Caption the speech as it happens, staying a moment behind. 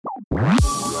Hey.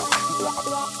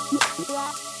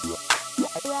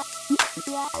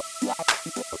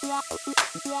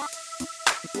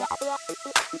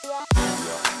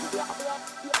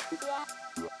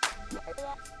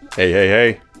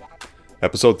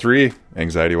 Episode 3,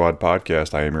 Anxiety WOD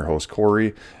Podcast. I am your host,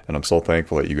 Corey, and I'm so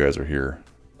thankful that you guys are here.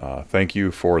 Thank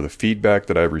you for the feedback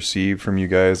that I've received from you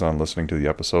guys on listening to the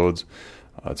episodes.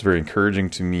 It's very encouraging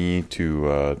to me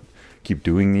to keep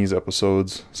doing these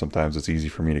episodes. Sometimes it's easy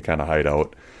for me to kind of hide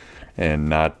out and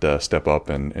not step up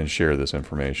and share this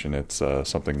information. It's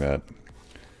something that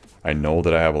I know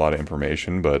that I have a lot of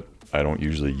information, but I don't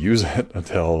usually use it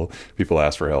until people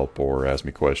ask for help or ask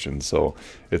me questions. So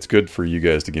it's good for you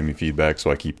guys to give me feedback, so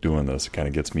I keep doing this. It kind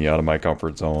of gets me out of my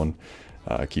comfort zone,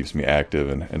 keeps me active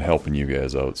and helping you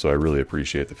guys out. So I really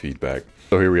appreciate the feedback.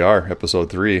 So here we are, episode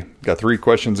 3. Got 3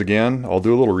 questions again. I'll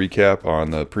do a little recap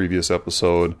on the previous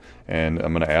episode, and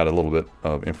I'm going to add a little bit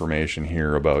of information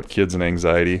here about kids and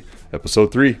anxiety.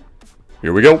 Episode 3.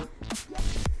 Here we go.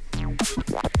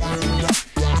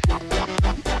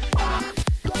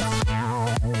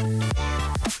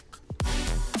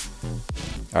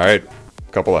 All right,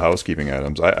 a couple of housekeeping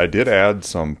items. I did add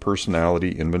some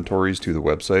personality inventories to the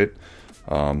website.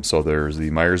 So there's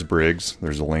the Myers-Briggs.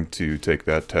 There's a link to take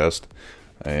that test.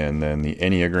 And then the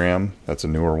Enneagram. That's a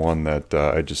newer one that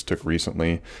I just took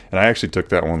recently. And I actually took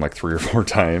that one like 3 or 4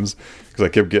 times because I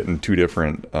kept getting 2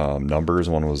 different numbers.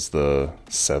 One was the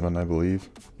 7, I believe.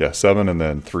 Yeah, 7 and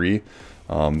then 3.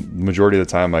 Majority of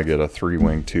the time I get a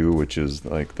 3-wing 2, which is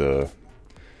like I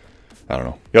don't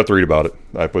know. You have to read about it.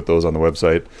 I put those on the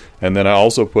website. And then I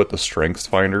also put the Strengths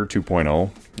Finder 2.0.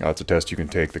 It's a test you can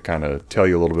take to kind of tell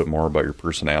you a little bit more about your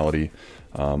personality.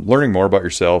 Learning more about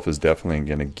yourself is definitely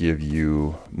going to give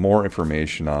you more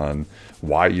information on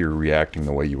why you're reacting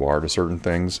the way you are to certain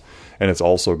things. And it's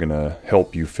also going to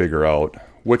help you figure out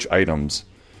which items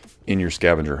in your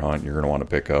scavenger hunt you're going to want to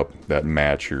pick up that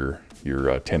match your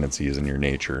tendencies and your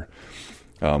nature.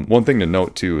 One thing to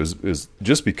note too is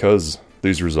just because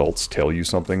these results tell you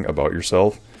something about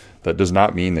yourself, that does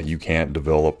not mean that you can't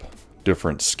develop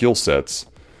different skill sets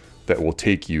that will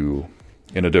take you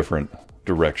in a different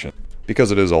direction, because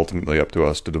it is ultimately up to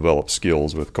us to develop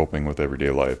skills with coping with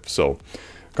everyday life. So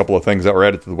a couple of things that were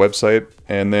added to the website.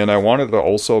 And then I wanted to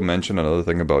also mention another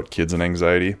thing about kids and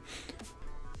anxiety.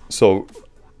 So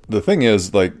the thing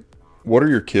is, like, what are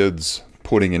your kids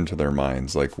putting into their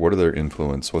minds? Like, what are their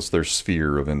influence? What's their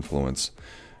sphere of influence?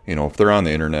 You know, if they're on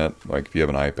the internet, like if you have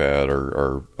an iPad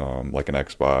or like an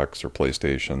Xbox or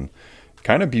PlayStation,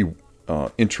 kind of be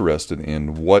interested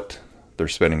in what they're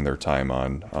spending their time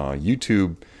on.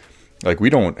 YouTube, like we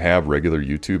don't have regular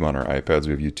YouTube on our iPads.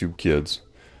 We have YouTube Kids.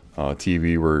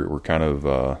 TV, we're kind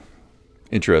of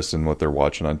interested in what they're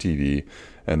watching on TV.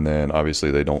 And then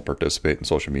obviously they don't participate in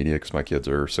social media because my kids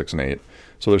are 6 and 8.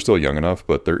 So they're still young enough,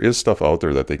 but there is stuff out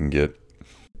there that they can get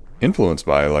influenced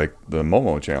by, like the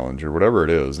Momo challenge or whatever it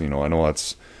is. You know, I know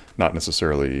that's not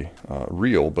necessarily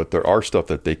real, but there are stuff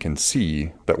that they can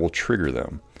see that will trigger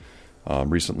them.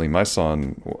 Recently, my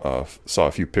son saw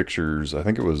a few pictures. I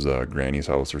think it was Granny's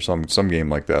House or some game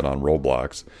like that on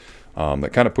Roblox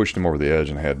that kind of pushed him over the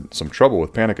edge and had some trouble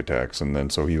with panic attacks. And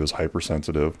then so he was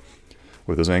hypersensitive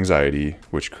with his anxiety,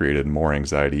 which created more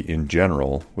anxiety in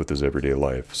general with his everyday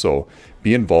life. So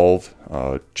be involved.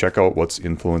 Check out what's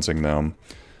influencing them.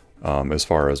 As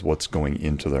far as what's going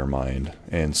into their mind,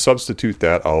 and substitute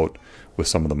that out with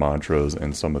some of the mantras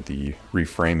and some of the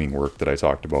reframing work that I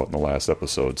talked about in the last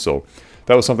episode. So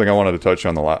that was something I wanted to touch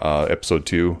on the episode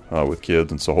 2 with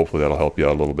kids, and so hopefully that'll help you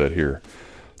out a little bit here.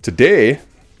 Today,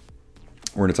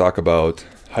 we're going to talk about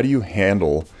how do you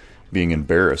handle being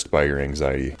embarrassed by your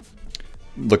anxiety,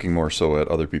 looking more so at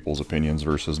other people's opinions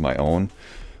versus my own.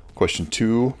 Question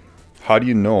 2, how do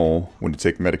you know when to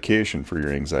take medication for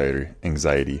your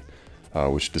anxiety?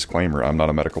 Which, disclaimer, I'm not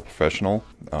a medical professional,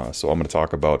 so I'm going to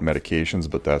talk about medications,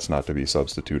 but that's not to be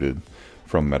substituted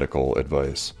from medical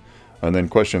advice. And then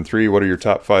question 3, what are your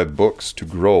top 5 books to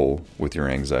grow with your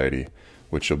anxiety?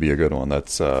 Which will be a good one.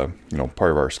 That's part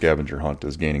of our scavenger hunt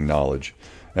is gaining knowledge.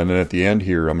 And then at the end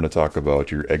here, I'm going to talk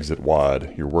about your exit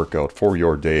WOD, your workout for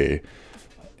your day,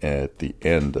 at the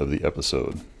end of the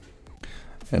episode.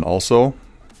 And also,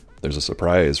 there's a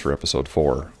surprise for episode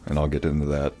 4, and I'll get into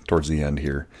that towards the end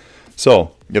here.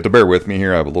 So, you have to bear with me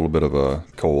here. I have a little bit of a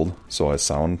cold, so I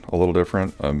sound a little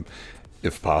different.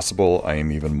 If possible, I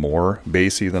am even more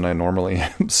bassy than I normally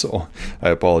am, so I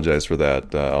apologize for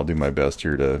that. I'll do my best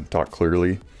here to talk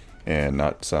clearly and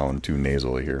not sound too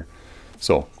nasally here.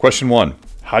 So, question 1,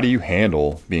 how do you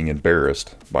handle being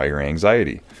embarrassed by your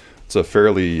anxiety? It's a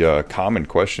fairly common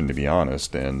question, to be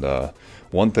honest, and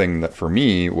one thing that for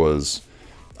me was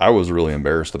I was really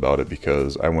embarrassed about it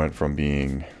because I went from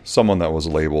being someone that was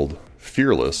labeled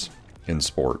fearless in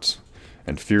sports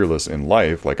and fearless in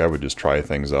life. Like I would just try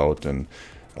things out, and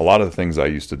a lot of the things I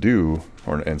used to do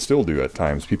and still do at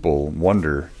times, people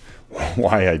wonder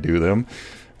why I do them,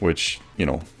 which,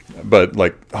 but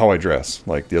like how I dress.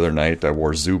 Like the other night I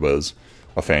wore Zubas,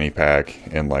 a fanny pack,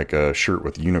 and like a shirt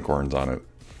with unicorns on it.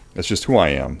 That's just who I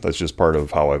am. That's just part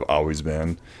of how I've always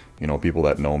been. People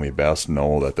that know me best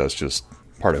know that that's just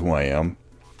part of who I am.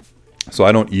 So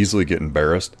I don't easily get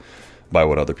embarrassed by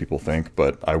what other people think,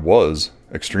 but I was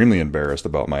extremely embarrassed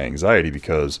about my anxiety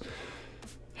because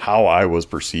how I was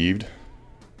perceived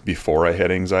before I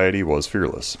had anxiety was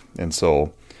fearless. And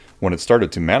so when it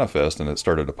started to manifest and it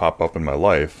started to pop up in my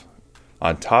life,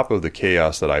 on top of the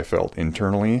chaos that I felt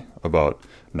internally about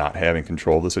not having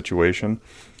control of the situation,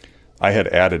 I had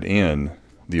added in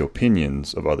the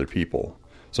opinions of other people.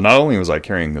 So not only was I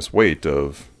carrying this weight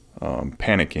of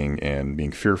panicking and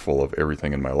being fearful of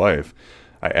everything in my life,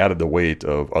 I added the weight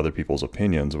of other people's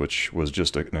opinions, which was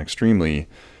just an extremely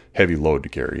heavy load to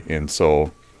carry. And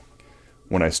so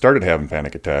when I started having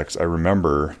panic attacks, I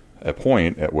remember a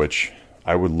point at which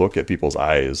I would look at people's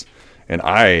eyes and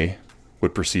I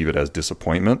would perceive it as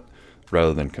disappointment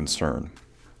rather than concern.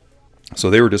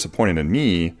 So they were disappointed in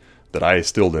me that I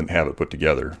still didn't have it put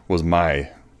together, was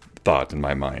my thought in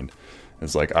my mind.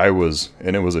 It's like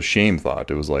and it was a shame thought.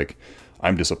 It was like,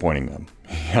 I'm disappointing them.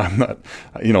 I'm not,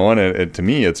 and to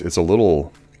me, it's a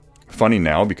little funny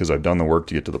now because I've done the work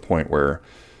to get to the point where,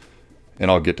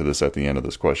 and I'll get to this at the end of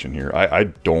this question here, I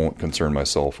don't concern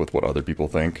myself with what other people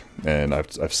think. And I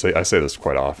say this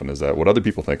quite often, is that what other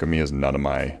people think of me is none of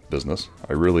my business.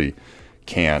 I really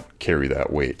can't carry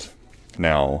that weight.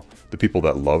 Now, the people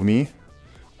that love me,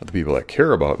 the people that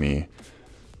care about me,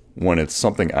 when it's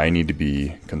something I need to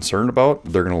be concerned about,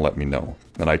 they're going to let me know.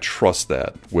 And I trust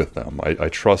that with them. I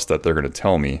trust that they're going to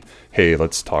tell me, hey,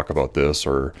 let's talk about this,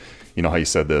 or, how you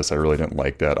said this, I really didn't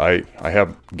like that. I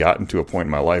have gotten to a point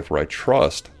in my life where I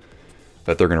trust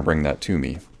that they're going to bring that to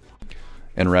me.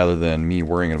 And rather than me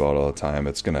worrying about it all the time,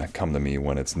 it's going to come to me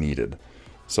when it's needed.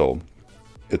 So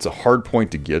it's a hard point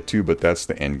to get to, but that's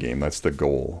the end game. That's the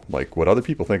goal. Like, what other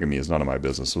people think of me is none of my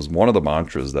business was one of the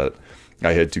mantras that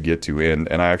I had to get to. And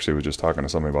I actually was just talking to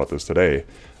somebody about this today.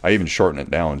 I even shorten it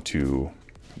down to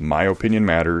my opinion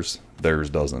matters, theirs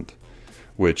doesn't,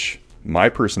 which my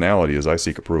personality is I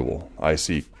seek approval. I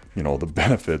seek, the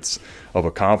benefits of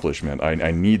accomplishment.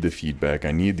 I need the feedback.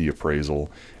 I need the appraisal.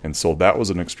 And so that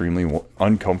was an extremely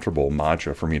uncomfortable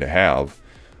mantra for me to have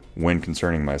when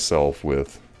concerning myself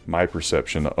with my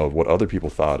perception of what other people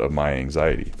thought of my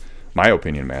anxiety. My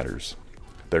opinion matters,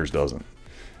 theirs doesn't.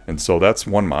 And so that's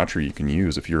one mantra you can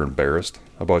use if you're embarrassed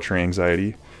about your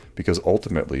anxiety, because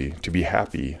ultimately, to be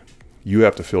happy, you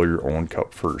have to fill your own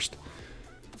cup first.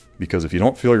 Because if you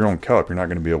don't fill your own cup, you're not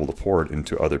going to be able to pour it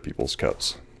into other people's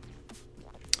cups.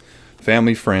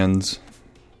 Family, friends,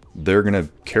 they're going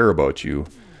to care about you.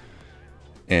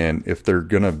 And if they're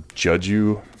going to judge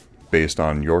you based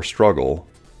on your struggle,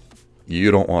 you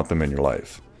don't want them in your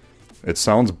life. It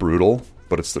sounds brutal,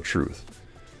 but it's the truth.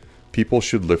 People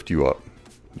should lift you up,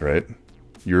 right?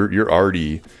 You're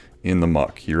already in the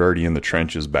muck. You're already in the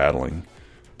trenches battling.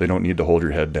 They don't need to hold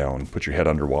your head down, put your head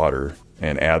underwater,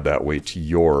 and add that weight to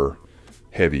your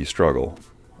heavy struggle,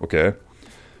 okay?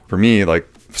 For me, like,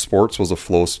 sports was a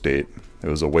flow state. It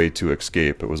was a way to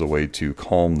escape. It was a way to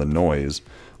calm the noise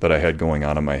that I had going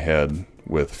on in my head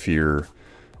with fear,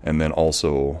 and then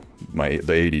also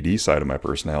the ADD side of my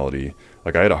personality.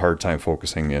 Like, I had a hard time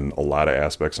focusing in a lot of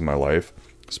aspects of my life.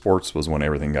 Sports was when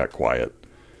everything got quiet.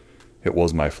 It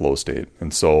was my flow state.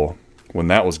 And so when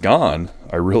that was gone,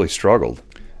 I really struggled.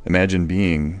 Imagine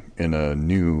being in a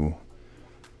new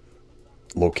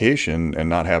location and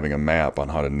not having a map on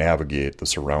how to navigate the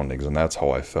surroundings, and that's how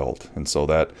I felt. And so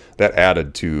that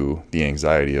added to the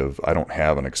anxiety of, I don't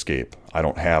have an escape. I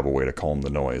don't have a way to calm the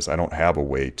noise. I don't have a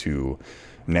way to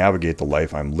navigate the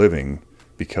life I'm living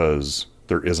because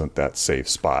there isn't that safe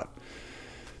spot.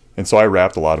 And so I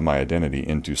wrapped a lot of my identity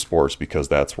into sports because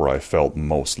that's where I felt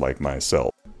most like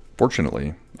myself.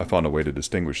 Fortunately, I found a way to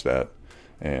distinguish that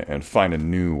and find a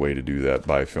new way to do that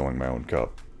by filling my own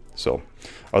cup. So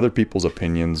other people's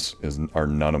opinions are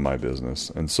none of my business.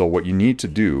 And so what you need to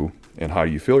do and how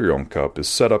you fill your own cup is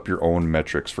set up your own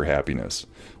metrics for happiness.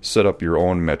 Set up your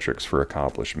own metrics for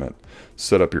accomplishment.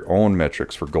 Set up your own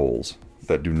metrics for goals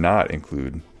that do not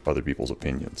include other people's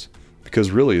opinions.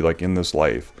 Because really, like, in this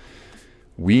life,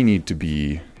 we need to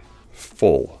be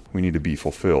full. We need to be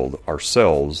fulfilled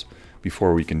ourselves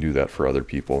before we can do that for other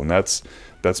people. And that's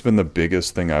been the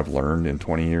biggest thing I've learned in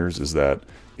 20 years, is that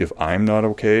if I'm not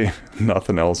okay,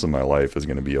 nothing else in my life is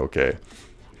going to be okay.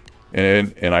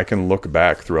 And I can look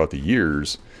back throughout the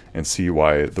years and see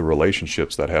why the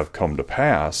relationships that have come to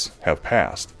pass have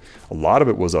passed. A lot of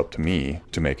it was up to me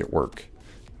to make it work.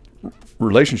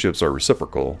 Relationships are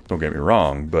reciprocal, don't get me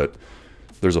wrong, but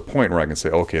there's a point where I can say,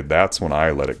 okay, that's when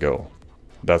I let it go.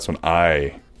 That's when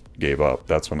I gave up.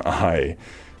 That's when I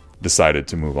decided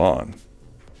to move on,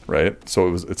 right?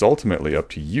 So it's ultimately up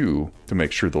to you to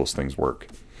make sure those things work.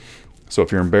 So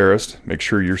if you're embarrassed, make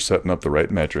sure you're setting up the right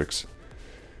metrics.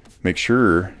 Make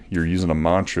sure you're using a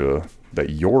mantra that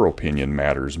your opinion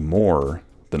matters more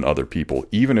than other people,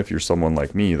 even if you're someone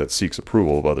like me that seeks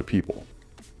approval of other people.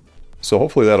 So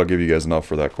hopefully that'll give you guys enough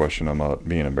for that question about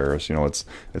being embarrassed. You know,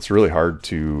 it's really hard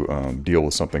to deal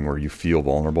with something where you feel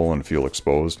vulnerable and feel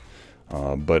exposed.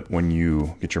 But when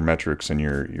you get your metrics and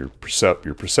your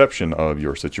perception of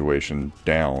your situation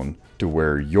down to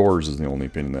where yours is the only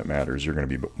opinion that matters, you're going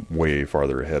to be way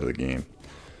farther ahead of the game.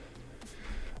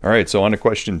 All right, so on to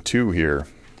question 2 here.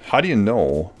 How do you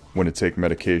know when to take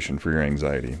medication for your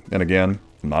anxiety? And again,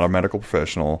 I'm not a medical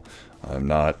professional. I'm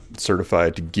not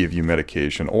certified to give you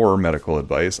medication or medical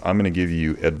advice. I'm going to give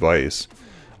you advice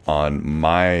on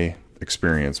my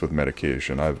experience with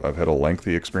medication. I've had a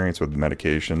lengthy experience with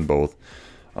medication, both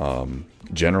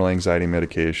general anxiety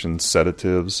medication,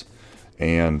 sedatives,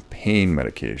 and pain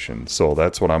medication. So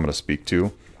that's what I'm going to speak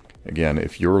to. Again,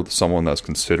 if you're someone that's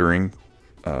considering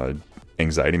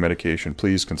anxiety medication,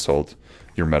 please consult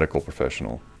your medical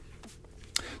professional.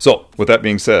 So with that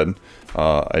being said,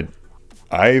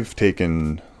 I've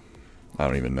taken, I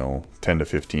don't even know, 10 to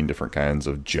 15 different kinds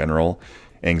of general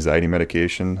anxiety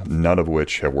medication, none of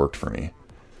which have worked for me.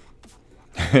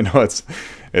 You know,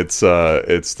 it's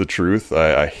the truth.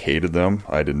 I hated them.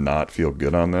 I did not feel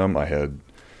good on them. I had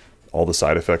all the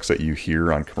side effects that you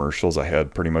hear on commercials. I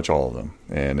had pretty much all of them,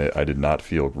 and I did not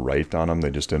feel right on them. They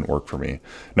just didn't work for me.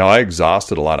 Now, I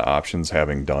exhausted a lot of options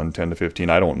having done 10 to 15.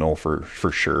 I don't know for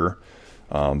sure.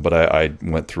 But I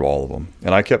went through all of them,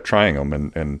 and I kept trying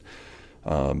them, and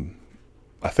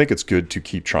I think it's good to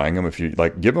keep trying them. If you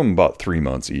give them about 3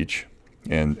 months each,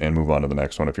 and move on to the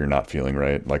next one if you're not feeling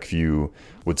right. Like if you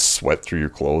would sweat through your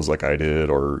clothes like I did,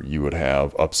 or you would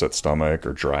have upset stomach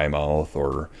or dry mouth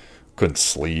or couldn't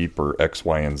sleep or X,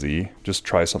 Y, and Z, just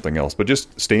try something else. But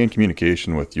just stay in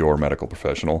communication with your medical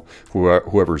professional,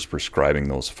 whoever's prescribing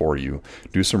those for you.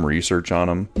 Do some research on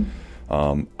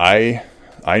them.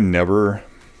 I never,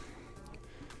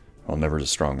 well, never is a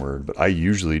strong word, but I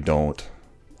usually don't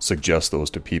suggest those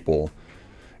to people.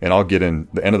 And I'll get in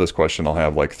the end of this question. I'll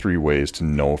have 3 ways to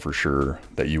know for sure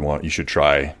that you should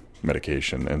try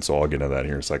medication. And so I'll get into that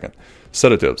here in a second.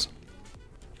 Sedatives.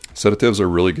 Sedatives are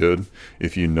really good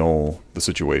if you know the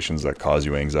situations that cause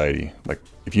you anxiety. Like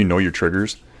if you know your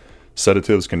triggers,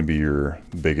 sedatives can be your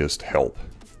biggest help.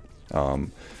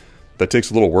 That takes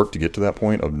a little work to get to that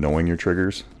point of knowing your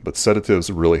triggers, but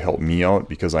sedatives really help me out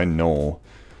because I know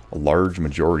a large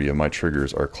majority of my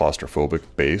triggers are claustrophobic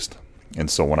based. And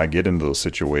so when I get into those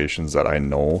situations that I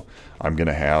know I'm going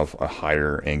to have a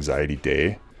higher anxiety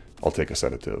day, I'll take a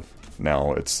sedative.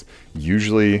 Now it's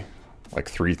usually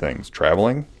 3 things: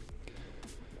 traveling,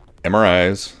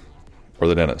 MRIs, or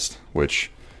the dentist, which,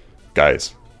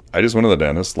 guys, I just went to the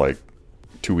dentist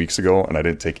 2 weeks ago, and I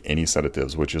didn't take any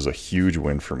sedatives, which is a huge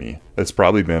win for me. It's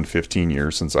probably been 15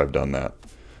 years since I've done that.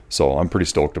 So I'm pretty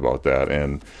stoked about that.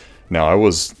 And now I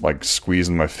was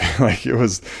squeezing my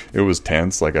fist, it was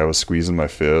tense. I was squeezing my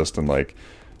fist, and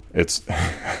it's,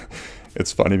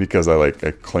 it's funny because I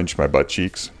clench my butt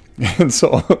cheeks. And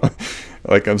so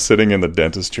I'm sitting in the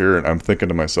dentist chair and I'm thinking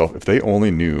to myself, if they only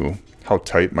knew how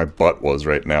tight my butt was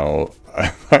right now,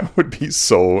 I would be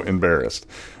so embarrassed.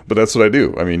 But that's what I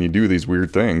do. I mean, you do these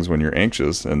weird things when you're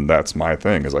anxious, and that's my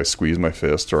thing, is I squeeze my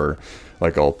fist, or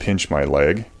I'll pinch my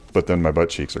leg, but then my butt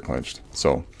cheeks are clenched.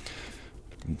 So,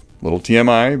 little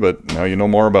TMI, but now you know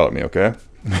more about me, okay?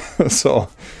 So,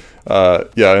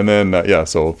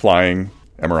 so flying,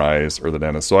 MRIs, or the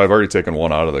dentist. So I've already taken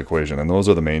one out of the equation, and those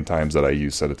are the main times that I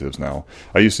use sedatives now.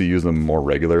 I used to use them more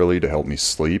regularly to help me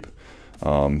sleep.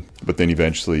 But then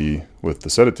eventually with the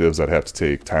sedatives, I'd have to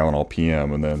take Tylenol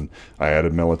PM, and then I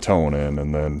added melatonin,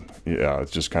 and then,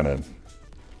 it's just kind of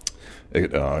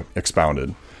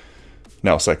expounded.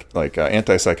 Now,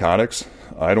 antipsychotics,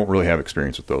 I don't really have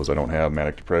experience with those. I don't have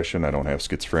manic depression. I don't have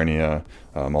schizophrenia,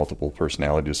 multiple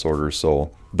personality disorders.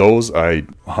 So those I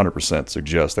 100%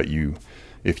 suggest that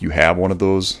if you have one of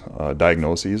those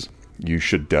diagnoses, you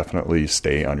should definitely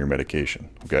stay on your medication,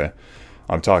 okay?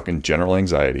 I'm talking general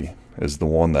anxiety is the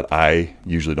one that I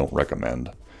usually don't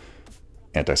recommend.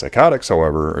 Antipsychotics,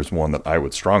 however, is one that I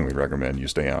would strongly recommend you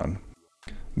stay on.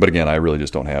 But again, I really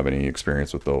just don't have any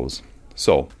experience with those.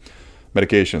 So,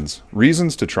 medications,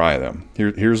 reasons to try them.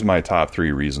 Here's my top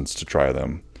 3 reasons to try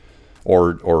them,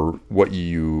 or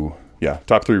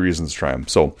top 3 reasons to try them.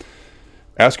 So,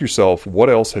 ask yourself, what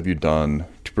else have you done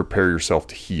to prepare yourself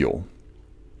to heal?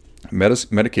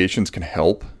 Medications can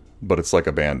help, but it's like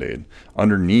a Band-Aid.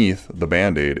 Underneath the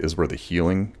Band-Aid is where the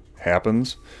healing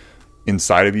happens.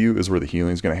 Inside of you is where the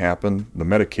healing is going to happen. The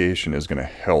medication is going to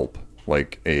help,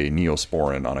 like a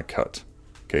Neosporin on a cut.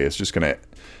 Okay, it's just going to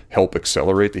help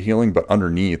accelerate the healing, but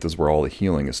underneath is where all the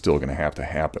healing is still going to have to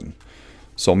happen.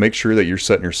 So make sure that you're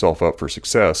setting yourself up for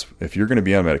success. If you're going to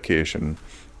be on medication,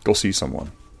 go see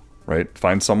someone, right?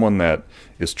 Find someone that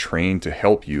is trained to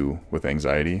help you with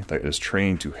anxiety, that is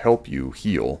trained to help you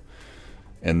heal,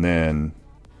 and then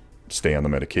stay on the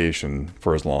medication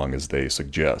for as long as they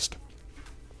suggest.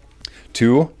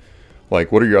 2,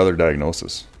 like, what are your other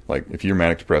diagnoses? Like, if you're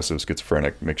manic depressive,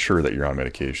 schizophrenic, make sure that you're on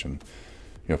medication.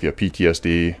 You know, if you have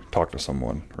PTSD, talk to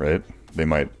someone, right? They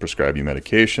might prescribe you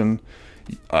medication.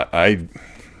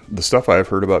 The stuff I've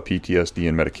heard about PTSD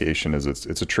and medication is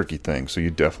it's a tricky thing. So you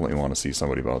definitely want to see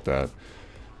somebody about that.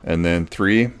 And then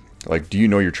 3, like, do you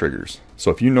know your triggers?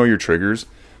 So if you know your triggers,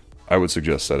 I would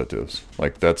suggest sedatives.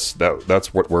 Like, that's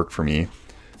what worked for me.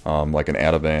 Like an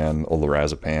Ativan, or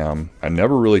lorazepam. I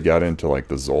never really got into like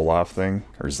the Zoloft thing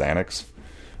or Xanax.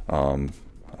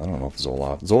 I don't know if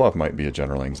Zoloft might be a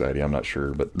general anxiety, I'm not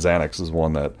sure, but Xanax is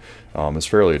one that is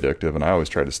fairly addictive, and I always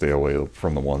try to stay away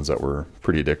from the ones that were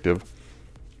pretty addictive.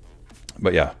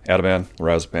 But yeah, Ativan,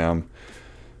 lorazepam,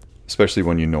 especially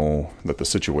when you know that the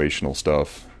situational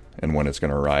stuff and when it's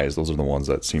going to arise, those are the ones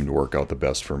that seem to work out the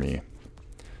best for me.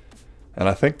 And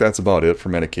I think that's about it for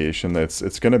medication.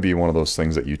 It's going to be one of those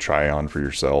things that you try on for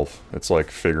yourself. It's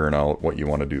like figuring out what you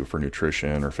want to do for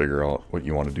nutrition, or figure out what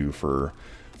you want to do for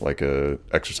like a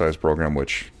exercise program,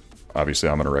 which obviously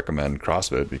I'm going to recommend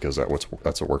CrossFit because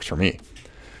that's what works for me.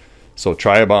 So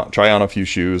try on a few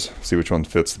shoes, see which one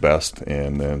fits the best,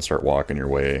 and then start walking your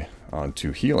way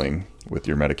onto healing with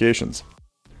your medications.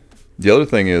 The other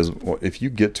thing is, if you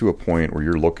get to a point where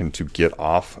you're looking to get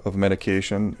off of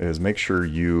medication, is make sure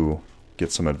you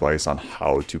get some advice on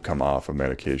how to come off of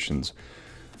medications.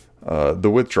 The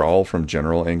withdrawal from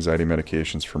general anxiety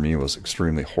medications for me was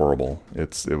extremely horrible.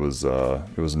 It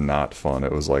was not fun.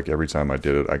 It was like every time I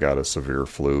did it, I got a severe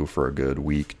flu for a good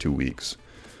week, 2 weeks.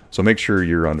 So make sure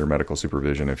you're under medical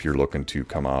supervision if you're looking to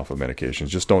come off of medications.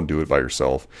 Just don't do it by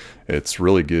yourself. It's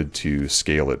really good to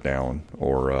scale it down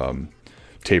or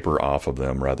taper off of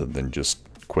them rather than just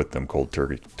quit them cold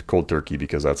turkey,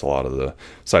 because that's a lot of the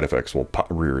side effects will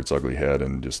rear its ugly head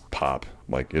and just pop.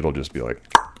 Like, it'll just be like,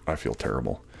 I feel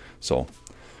terrible. So,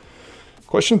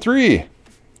 question 3,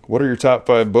 what are your top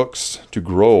 5 books to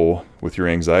grow with your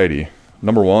anxiety?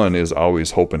 Number 1 is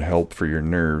always Hope and Help for Your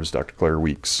Nerves, Dr. Claire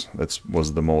Weeks. That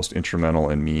was the most instrumental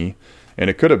in me. And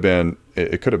it could have been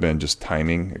just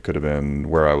timing. It could have been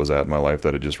where I was at in my life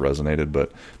that it just resonated.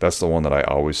 But that's the one that I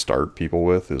always start people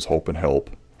with, is Hope and Help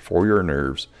for Your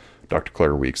Nerves, Dr.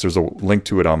 Claire Weeks. There's a link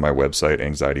to it on my website,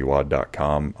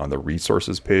 anxietywod.com, on the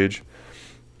resources page.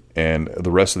 And the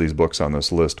rest of these books on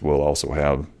this list will also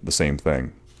have the same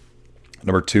thing.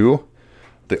 Number 2,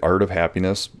 The Art of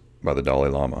Happiness by the Dalai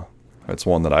Lama. It's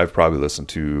one that I've probably listened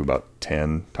to about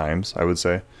 10 times, I would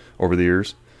say, over the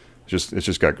years. It's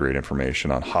just got great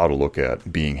information on how to look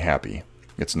at being happy.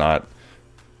 It's not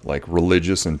like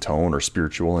religious in tone or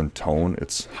spiritual in tone.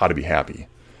 It's how to be happy.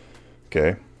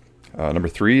 Okay. Number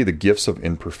 3, The Gifts of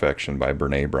Imperfection by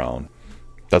Brene Brown.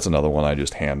 That's another one I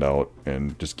just hand out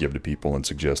and just give to people and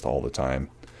suggest all the time.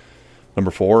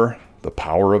 Number 4, The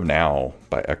Power of Now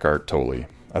by Eckhart Tolle.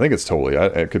 I think it's Tolle.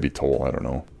 It could be Tolle, I don't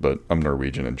know. But I'm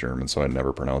Norwegian and German, so I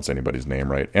never pronounce anybody's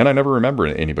name right. And I never remember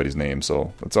anybody's name,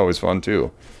 so it's always fun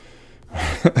too.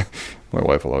 My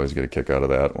wife will always get a kick out of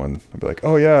that when I'll be like,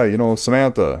 oh yeah,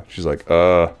 Samantha. She's like,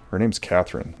 her name's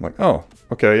Catherine. I'm like, oh,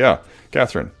 okay, yeah,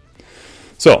 Catherine.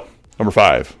 So, number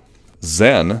 5,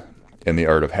 Zen and the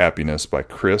Art of Happiness by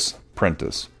Chris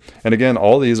Prentice. And again,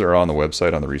 all these are on the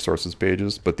website on the resources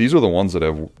pages, but these are the ones that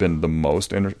have been the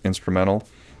most instrumental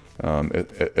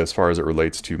as far as it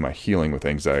relates to my healing with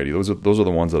anxiety. Those are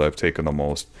the ones that I've taken the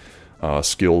most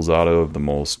skills out of, the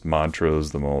most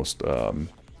mantras, the most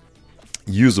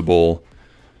usable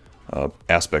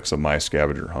aspects of my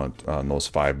scavenger hunt on those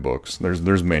 5 books.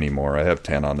 There's many more. I have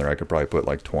 10 on there. I could probably put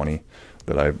like 20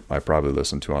 that I probably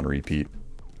listen to on repeat.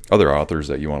 Other authors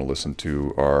that you want to listen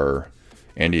to are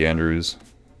Andy Andrews,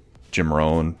 Jim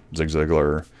Rohn, Zig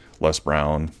Ziglar, Les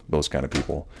Brown, those kind of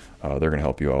people. They're going to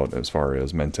help you out as far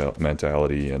as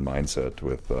mentality and mindset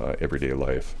with everyday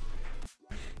life.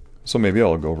 So maybe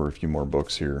I'll go over a few more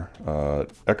books here.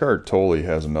 Eckhart Tolle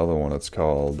has another one. It's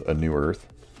called A New Earth,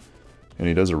 and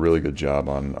he does a really good job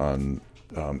on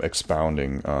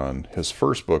expounding on his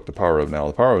first book, The Power of Now.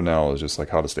 The Power of Now is just like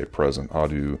how to stay present,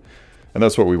 and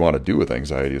that's what we want to do with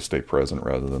anxiety, is stay present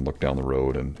rather than look down the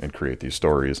road and create these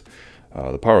stories.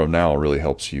 The Power of Now really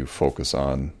helps you focus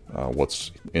on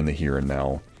what's in the here and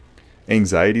now.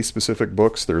 Anxiety-specific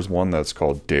books, there's one that's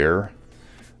called Dare.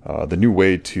 The New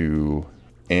Way to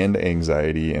End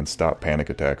Anxiety and Stop Panic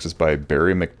Attacks is by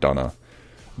Barry McDonough.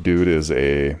 Dude is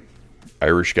a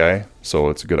Irish guy, so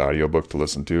it's a good audiobook to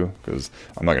listen to, because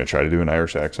I'm not going to try to do an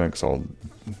Irish accent because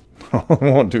I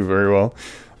won't do very well.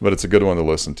 But it's a good one to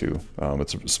listen to.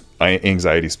 It's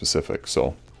anxiety specific.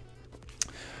 So,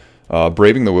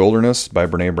 Braving the Wilderness by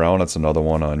Brene Brown. That's another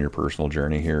one on your personal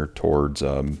journey here towards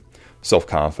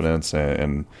self-confidence,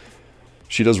 and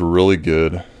she does really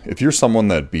good. If you're someone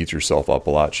that beats yourself up a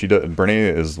lot,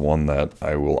 Brene is one that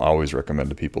I will always recommend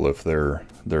to people if their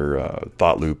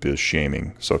thought loop is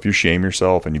shaming. So if you shame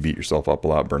yourself and you beat yourself up a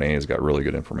lot, Brene has got really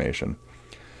good information.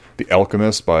 The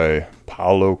Alchemist by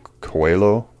Paulo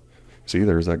Coelho. See,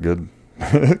 there's that good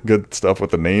good stuff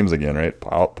with the names again, right?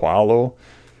 Paulo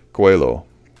Coelho,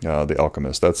 The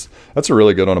Alchemist. That's a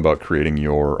really good one about creating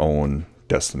your own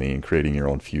destiny and creating your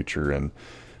own future. And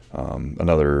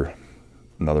another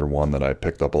one that I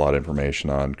picked up a lot of information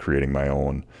on, creating my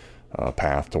own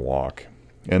path to walk.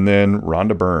 And then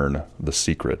Rhonda Byrne, The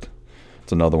Secret.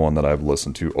 It's another one that I've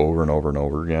listened to over and over and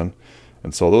over again.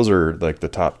 And so those are like the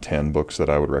top 10 books that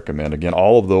I would recommend. Again,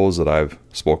 all of those that I've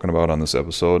spoken about on this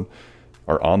episode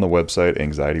are on the website,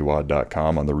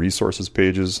 anxietywod.com. On the resources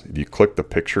pages, if you click the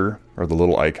picture or the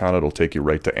little icon, it'll take you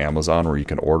right to Amazon where you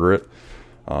can order it,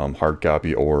 hard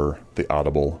copy or the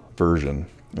Audible version.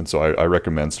 And so I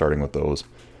recommend starting with those.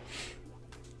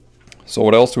 So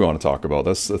what else do we want to talk about?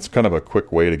 That's kind of a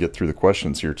quick way to get through the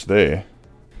questions here today.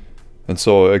 And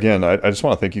so again, I just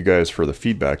want to thank you guys for the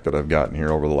feedback that I've gotten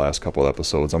here over the last couple of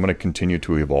episodes. I'm going to continue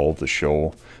to evolve the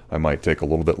show. I might take a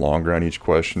little bit longer on each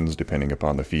questions depending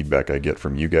upon the feedback I get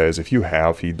from you guys. If you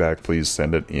have feedback, please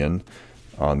send it in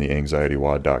on the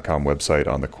anxietywod.com website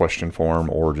on the question form,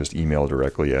 or just email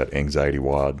directly at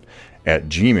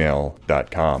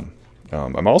anxietywod@gmail.com.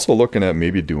 I'm also looking at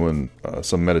maybe doing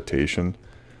some meditation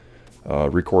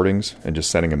recordings and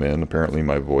just sending them in. Apparently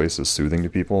my voice is soothing to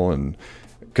people, and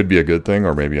it could be a good thing,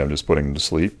 or maybe I'm just putting them to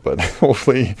sleep. But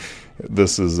hopefully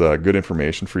this is good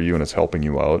information for you and it's helping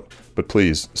you out. But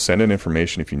please send in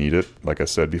information if you need it. Like I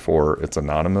said before, it's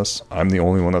anonymous. I'm the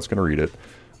only one that's going to read it.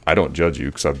 I don't judge you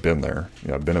because I've been there.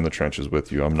 I've been in the trenches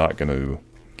with you. I'm not going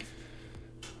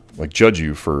to judge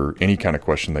you for any kind of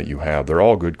question that you have. They're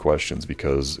all good questions,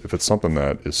 because if it's something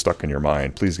that is stuck in your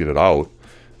mind, please get it out,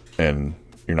 and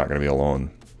you're not going to be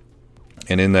alone.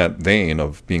 And in that vein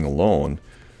of being alone,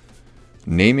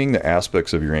 naming the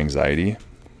aspects of your anxiety,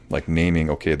 like naming,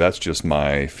 okay, that's just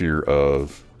my fear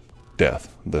of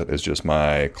death. That is just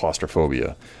my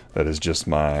claustrophobia. That is just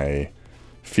my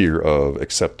fear of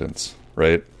acceptance,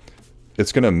 right?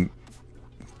 It's going to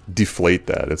deflate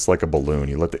that. It's like a balloon.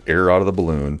 You let the air out of the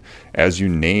balloon as you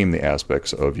name the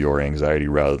aspects of your anxiety,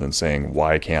 rather than saying,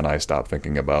 why can't I stop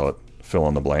thinking about fill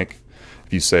in the blank?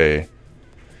 If you say,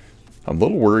 I'm a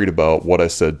little worried about what I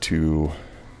said to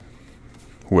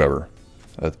whoever,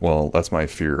 well, that's my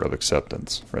fear of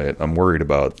acceptance, right? I'm worried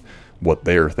about what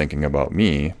they're thinking about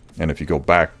me. And if you go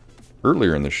back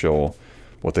earlier in the show,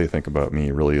 what they think about me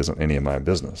really isn't any of my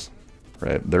business,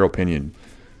 right? Their opinion,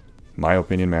 my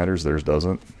opinion matters, theirs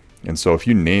doesn't. And so if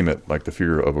you name it like the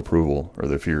fear of approval or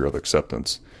the fear of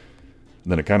acceptance,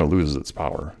 then it kind of loses its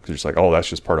power, because it's like, oh, that's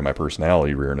just part of my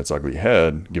personality rearing its ugly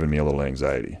head, giving me a little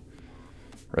anxiety,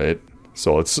 right?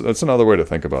 So it's another way to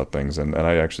think about things. And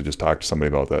I actually just talked to somebody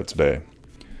about that today.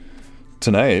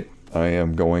 Tonight, I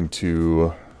am going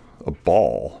to a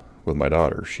ball with my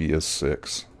daughter. She is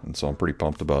 6, and so I'm pretty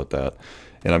pumped about that.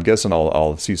 And I'm guessing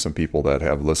I'll see some people that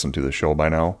have listened to the show by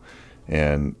now,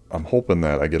 and I'm hoping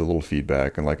that I get a little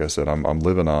feedback. And like I said, I'm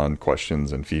living on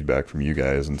questions and feedback from you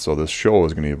guys, and so this show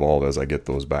is going to evolve as I get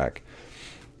those back.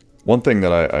 One thing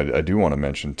that I do want to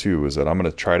mention too is that I'm going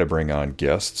to try to bring on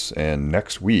guests, and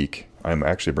next week I'm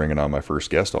actually bringing on my first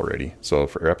guest already. So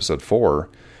for episode 4,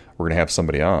 we're going to have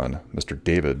somebody on, Mr.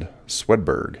 David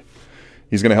Swedberg.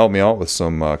 He's going to help me out with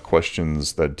some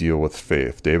questions that deal with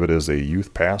faith. David is a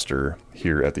youth pastor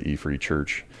here at the E-Free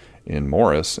Church in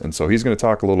Morris, and so he's going to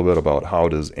talk a little bit about how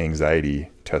does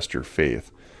anxiety test your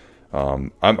faith.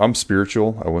 I'm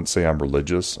spiritual. I wouldn't say I'm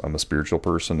religious. I'm a spiritual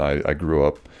person. I grew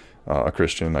up a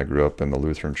Christian. I grew up in the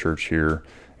Lutheran church here,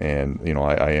 And,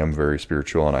 I am very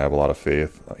spiritual and I have a lot of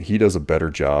faith. He does a better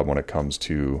job when it comes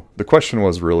to, the question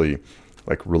was really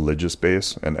like religious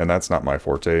base, and that's not my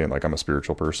forte, and like I'm a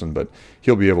spiritual person, but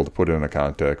he'll be able to put it in a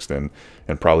context and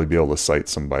probably be able to cite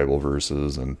some Bible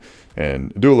verses and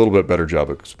do a little bit better job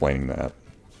of explaining that.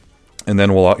 And then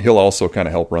he'll also kind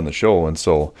of help run the show, and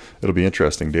so it'll be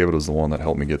interesting. David was the one that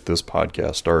helped me get this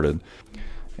podcast started,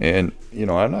 and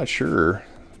I'm not sure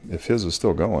if his is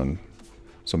still going,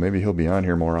 so maybe he'll be on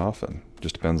here more often.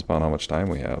 Just depends upon how much time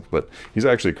we have. But he's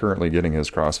actually currently getting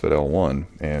his CrossFit L1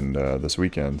 and this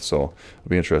weekend, so it'll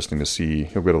be interesting to see.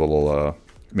 He'll get a little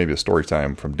maybe a story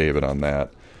time from David on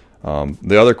that.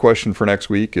 The other question for next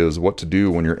week is what to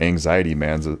do when your anxiety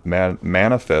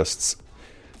manifests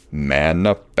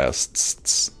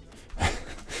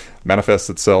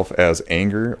itself as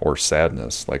anger or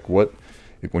sadness. Like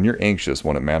when you're anxious,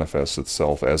 when it manifests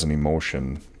itself as an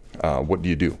emotion, what do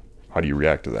you do? How do you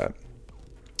react to that?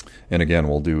 And again,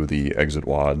 we'll do the exit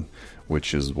WOD,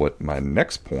 which is what my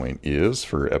next point is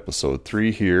for episode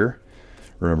 3 here.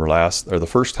 Remember the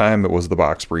first time it was the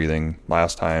box breathing.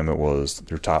 Last time it was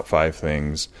your top 5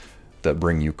 things that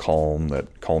bring you calm,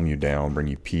 that calm you down, bring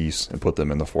you peace, and put them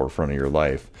in the forefront of your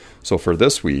life. So for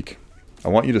this week, I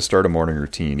want you to start a morning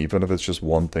routine, even if it's just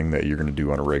one thing that you're going to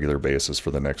do on a regular basis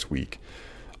for the next week.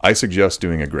 I suggest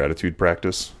doing a gratitude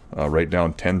practice. Write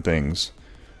down 10 things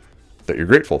that you're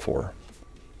grateful for.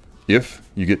 If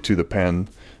you get to the pen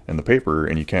and the paper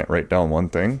and you can't write down one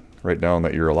thing, write down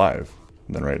that you're alive.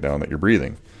 And then write down that you're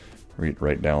breathing.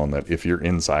 Write down that if you're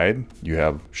inside, you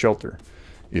have shelter.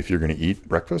 If you're going to eat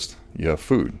breakfast, you have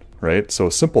food, right? So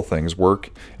simple things work.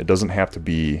 It doesn't have to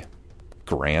be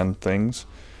grand things.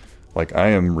 Like I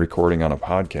am recording on a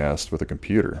podcast with a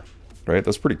computer, right?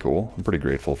 That's pretty cool. I'm pretty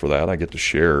grateful for that. I get to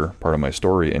share part of my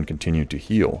story and continue to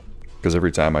heal. Because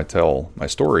every time I tell my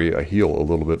story, I heal a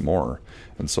little bit more.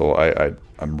 And so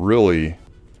I'm really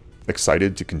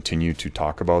excited to continue to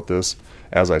talk about this.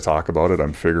 As I talk about it,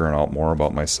 I'm figuring out more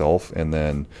about myself. And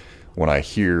then when I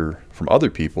hear from other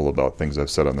people about things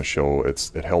I've said on the show,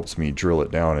 it helps me drill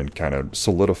it down and kind of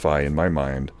solidify in my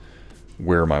mind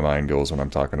where my mind goes when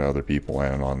I'm talking to other people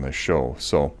and on this show.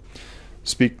 So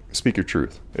speak your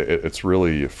truth. It's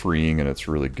really freeing, and it's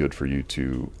really good for you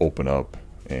to open up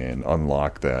and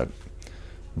unlock that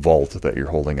vault that you're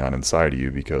holding on inside of you,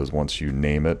 because once you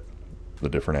name it, the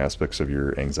different aspects of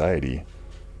your anxiety,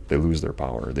 they lose their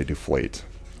power, they deflate.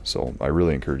 So I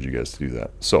really encourage you guys to do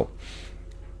that. So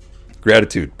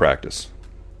gratitude practice.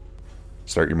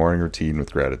 Start your morning routine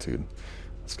with gratitude.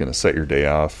 It's going to set your day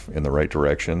off in the right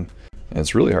direction. And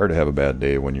it's really hard to have a bad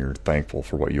day when you're thankful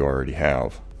for what you already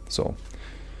have. So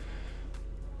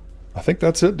I think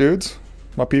that's it, dudes,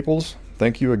 my peoples.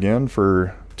 Thank you again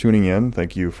for tuning in.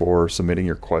 Thank you for submitting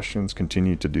your questions.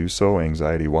 Continue to do so.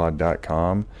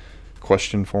 anxietywod.com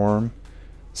question form.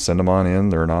 Send them on in.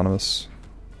 They're anonymous.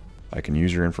 I can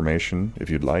use your information if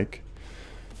you'd like.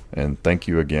 And thank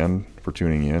you again for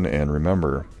tuning in. And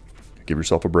remember, give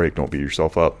yourself a break. Don't beat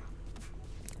yourself up.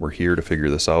 We're here to figure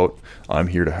this out. I'm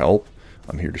here to help.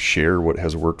 I'm here to share what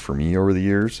has worked for me over the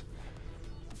years.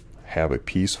 Have a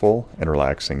peaceful and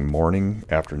relaxing morning,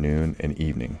 afternoon, and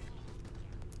evening.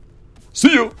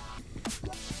 See you!